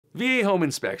VA home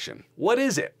inspection. What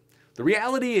is it? The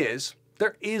reality is,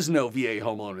 there is no VA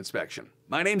home loan inspection.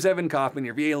 My name's Evan Kaufman,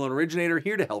 your VA loan originator,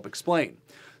 here to help explain.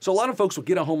 So a lot of folks will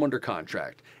get a home under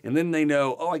contract, and then they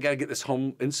know, oh, I gotta get this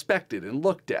home inspected and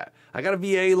looked at. I got a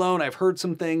VA loan, I've heard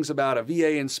some things about a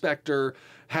VA inspector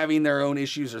having their own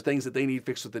issues or things that they need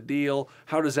fixed with the deal.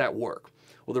 How does that work?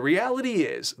 Well, the reality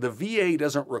is the VA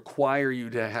doesn't require you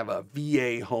to have a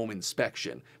VA home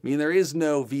inspection. I mean, there is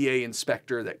no VA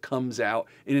inspector that comes out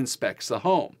and inspects the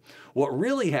home. What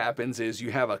really happens is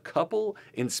you have a couple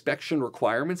inspection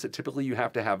requirements that typically you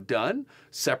have to have done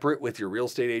separate with your real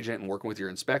estate agent and working with your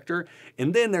inspector.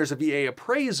 And then there's a VA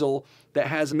appraisal that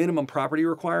has minimum property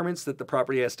requirements that the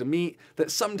property has to meet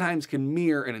that sometimes can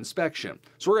mirror an inspection.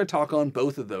 So we're going to talk on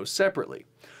both of those separately.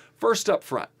 First up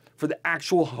front, for the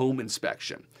actual home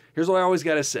inspection. Here's what I always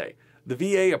got to say. The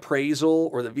VA appraisal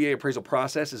or the VA appraisal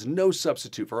process is no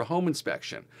substitute for a home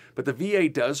inspection, but the VA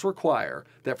does require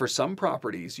that for some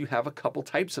properties you have a couple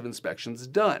types of inspections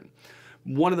done.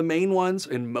 One of the main ones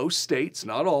in most states,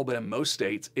 not all, but in most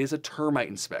states, is a termite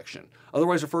inspection,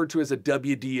 otherwise referred to as a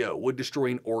WDO, wood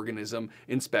destroying organism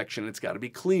inspection. It's got to be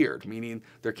cleared, meaning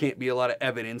there can't be a lot of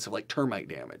evidence of like termite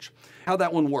damage. How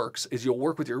that one works is you'll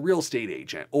work with your real estate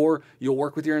agent or you'll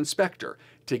work with your inspector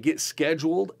to get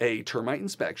scheduled a termite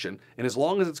inspection, and as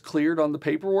long as it's cleared on the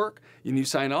paperwork and you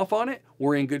sign off on it,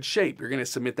 we're in good shape. You're going to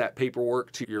submit that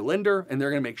paperwork to your lender and they're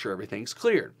going to make sure everything's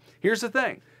cleared. Here's the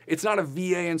thing. It's not a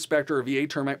VA inspector or VA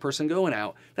termite person going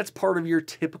out. That's part of your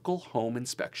typical home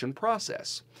inspection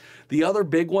process. The other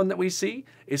big one that we see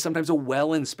is sometimes a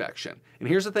well inspection. And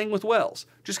here's the thing with wells.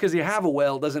 Just because you have a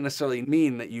well doesn't necessarily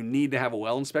mean that you need to have a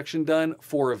well inspection done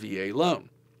for a VA loan.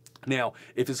 Now,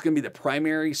 if it's going to be the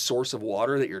primary source of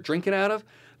water that you're drinking out of,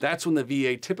 that's when the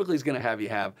VA typically is going to have you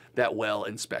have that well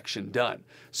inspection done.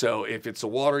 So if it's the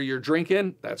water you're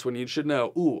drinking, that's when you should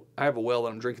know, ooh, I have a well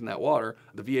and I'm drinking that water.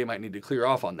 The VA might need to clear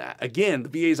off on that. Again, the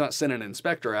VA is not sending an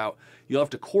inspector out. You'll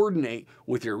have to coordinate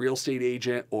with your real estate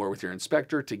agent or with your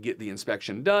inspector to get the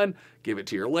inspection done, give it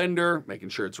to your lender, making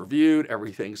sure it's reviewed,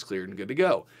 everything's cleared and good to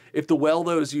go. If the well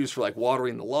though is used for like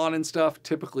watering the lawn and stuff,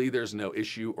 typically there's no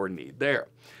issue or need there.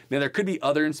 Now there could be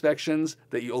other inspections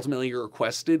that you ultimately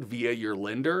requested via your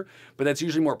lender, but that's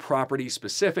usually more property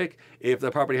specific. If the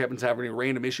property happens to have any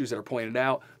random issues that are pointed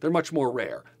out, they're much more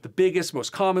rare. The biggest,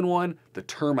 most common one, the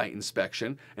termite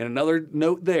inspection. And another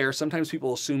note there, sometimes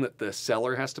people assume that the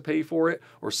seller has to pay for it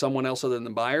or someone else other than the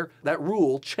buyer. That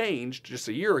rule changed just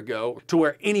a year ago to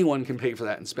where anyone can pay for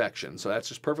that inspection. So that's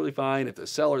just perfectly fine if the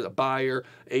seller, the buyer,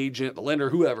 agent, the lender,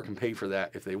 whoever can pay for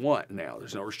that if they want now.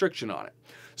 There's no restriction on it.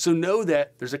 So know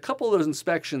that there's a couple of those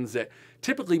inspections that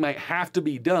typically might have to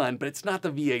be done, but it's not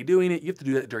the VA doing it. You have to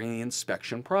do that during the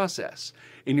inspection process.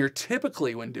 And you're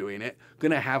typically, when doing it,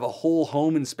 going to have a whole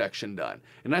home inspection done.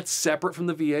 And that's separate from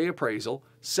the VA appraisal,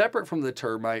 separate from the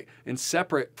termite, and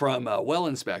separate from a well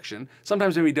inspection.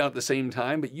 Sometimes they may be done at the same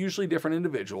time, but usually different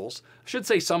individuals. I should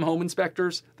say some home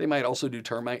inspectors, they might also do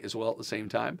termite as well at the same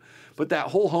time. But that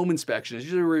whole home inspection is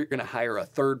usually where you're going to hire a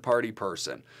third-party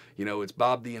person. You know, it's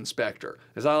Bob the inspector.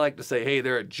 As I like to say, hey,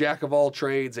 they're a jack of all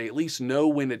trades. They at least know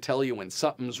when to tell you when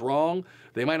something's wrong.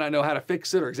 They might not know how to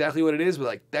fix it or exactly what it is, but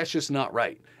like, that's just not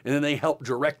right. And then they help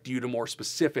direct you to more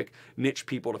specific niche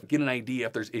people to get an idea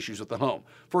if there's issues with the home.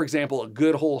 For example, a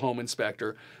good whole home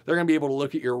inspector, they're going to be able to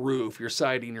look at your roof, your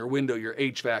siding, your window, your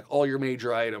HVAC, all your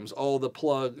major items, all the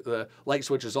plug, the light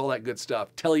switches, all that good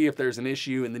stuff, tell you if there's an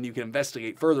issue, and then you can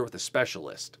investigate further with a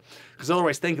specialist. Because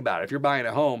otherwise, think about it. If you're buying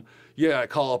a home, you got to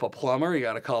call up a plumber, you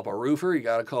got to call up a roofer, you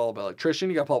got to call up an electrician,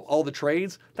 you got to call up all the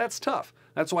trades. That's tough.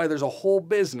 That's why there's a whole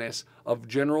business of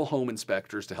general home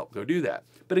inspectors to help go do that.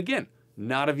 But again,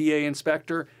 not a VA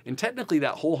inspector, and technically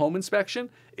that whole home inspection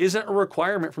isn't a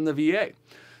requirement from the VA.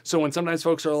 So when sometimes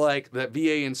folks are like, that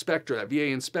VA inspector, that VA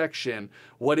inspection,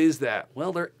 what is that?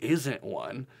 Well, there isn't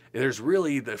one. There's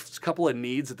really the couple of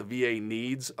needs that the VA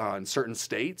needs on certain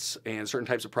states and certain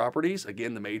types of properties.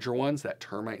 Again, the major ones, that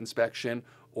termite inspection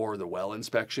or the well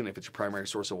inspection if it's your primary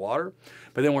source of water.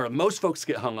 But then where most folks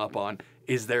get hung up on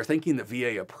is they're thinking the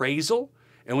VA appraisal.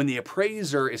 And when the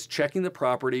appraiser is checking the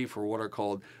property for what are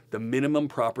called the minimum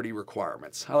property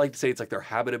requirements. I like to say it's like their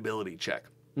habitability check,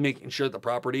 making sure the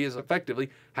property is effectively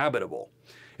habitable.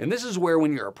 And this is where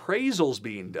when your appraisal's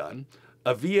being done,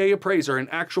 a VA appraiser, an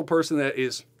actual person that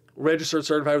is registered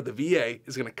certified with the VA,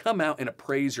 is going to come out and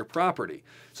appraise your property.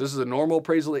 So this is a normal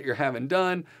appraisal that you're having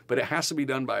done, but it has to be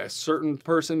done by a certain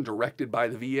person directed by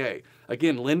the VA.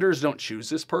 Again, lenders don't choose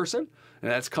this person,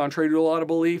 and that's contrary to a lot of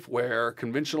belief where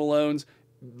conventional loans,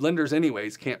 lenders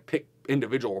anyways can't pick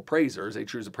individual appraisers. They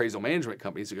choose appraisal management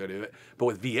companies to go do it. But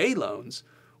with VA loans,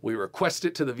 We request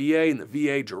it to the VA, and the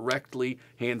VA directly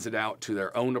hands it out to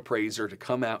their own appraiser to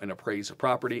come out and appraise the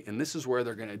property. And this is where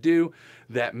they're going to do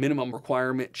that minimum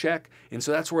requirement check. And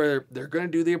so that's where they're going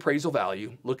to do the appraisal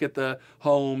value, look at the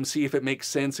home, see if it makes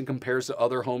sense and compares to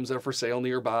other homes that are for sale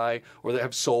nearby or that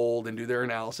have sold, and do their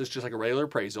analysis just like a regular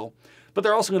appraisal. But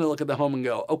they're also going to look at the home and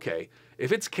go, okay,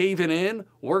 if it's caving in,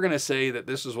 we're going to say that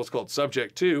this is what's called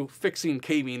subject to fixing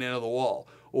caving into the wall,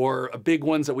 or big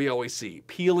ones that we always see,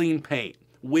 peeling paint,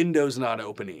 windows not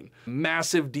opening,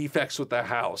 massive defects with the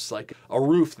house, like a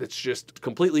roof that's just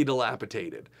completely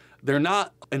dilapidated. They're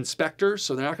not inspectors,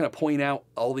 so they're not going to point out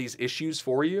all these issues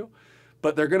for you,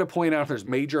 but they're going to point out if there's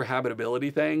major habitability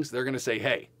things. They're going to say,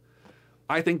 hey,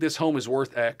 I think this home is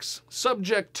worth X,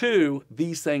 subject to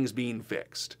these things being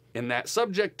fixed. And that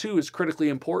subject to is critically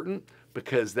important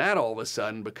because that all of a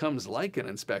sudden becomes like an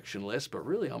inspection list, but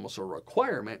really almost a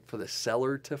requirement for the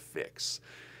seller to fix.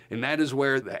 And that is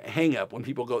where the hang up when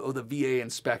people go, oh, the VA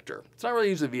inspector. It's not really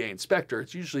usually the VA inspector,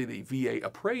 it's usually the VA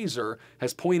appraiser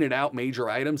has pointed out major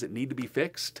items that need to be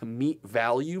fixed to meet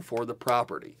value for the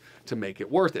property, to make it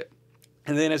worth it.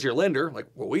 And then as your lender, like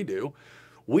what we do,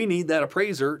 we need that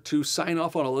appraiser to sign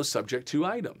off on all those subject to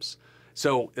items.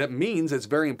 So that means it's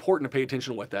very important to pay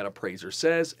attention to what that appraiser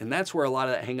says, and that's where a lot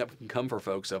of that hang up can come for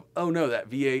folks of, oh no, that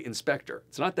VA inspector.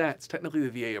 It's not that, it's technically the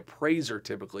VA appraiser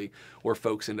typically, where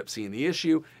folks end up seeing the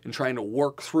issue and trying to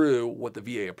work through what the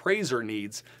VA appraiser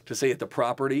needs to say that the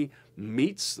property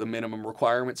meets the minimum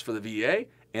requirements for the VA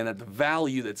and that the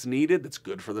value that's needed that's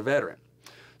good for the veteran.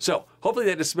 So hopefully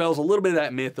that dispels a little bit of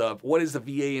that myth of what is the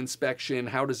VA inspection,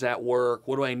 how does that work,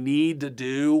 what do I need to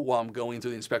do while I'm going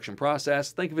through the inspection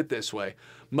process. Think of it this way.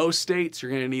 Most states,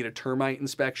 you're going to need a termite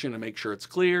inspection to make sure it's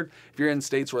cleared. If you're in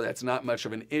states where that's not much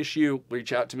of an issue,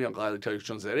 reach out to me. I'll gladly tell you which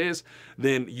ones that is.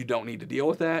 Then you don't need to deal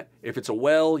with that. If it's a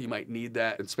well, you might need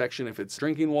that inspection if it's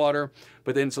drinking water.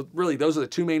 But then, so really, those are the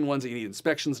two main ones that you need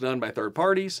inspections done by third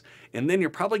parties. And then you're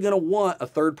probably going to want a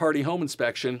third-party home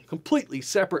inspection completely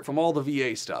separate from all the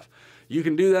VA stuff. You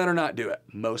can do that or not do it.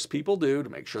 Most people do to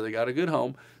make sure they got a good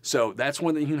home. So that's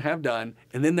one that you can have done.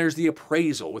 And then there's the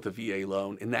appraisal with a VA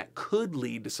loan, and that could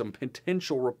lead to some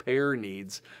potential repair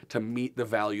needs to meet the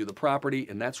value of the property.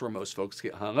 And that's where most folks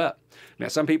get hung up. Now,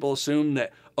 some people assume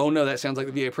that, oh no, that sounds like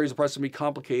the VA appraisal process will be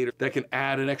complicated. That can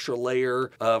add an extra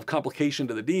layer of complication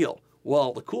to the deal.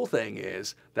 Well, the cool thing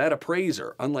is that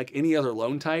appraiser, unlike any other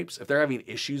loan types, if they're having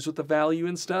issues with the value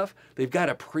and stuff, they've got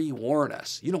to pre-warn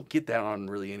us. You don't get that on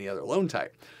really any other loan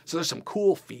type. So there's some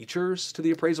cool features to the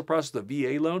appraisal process of the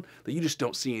VA loan that you just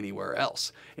don't see anywhere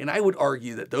else. And I would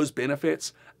argue that those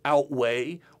benefits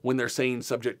outweigh when they're saying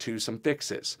subject to some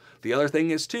fixes. The other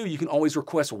thing is too, you can always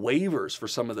request waivers for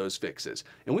some of those fixes.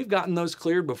 And we've gotten those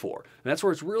cleared before. And that's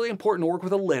where it's really important to work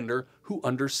with a lender who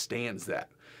understands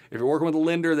that. If you're working with a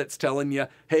lender that's telling you,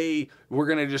 hey, we're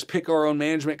going to just pick our own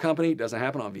management company, it doesn't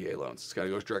happen on VA loans. It's got to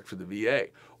go direct for the VA.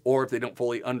 Or if they don't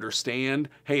fully understand,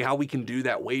 hey, how we can do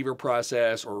that waiver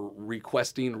process or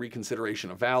requesting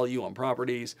reconsideration of value on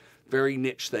properties, very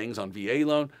niche things on VA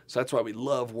loan. So that's why we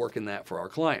love working that for our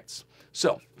clients.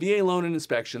 So VA loan and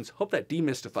inspections, hope that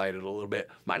demystified it a little bit.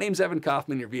 My name's Evan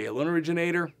Kaufman, your VA loan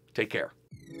originator. Take care.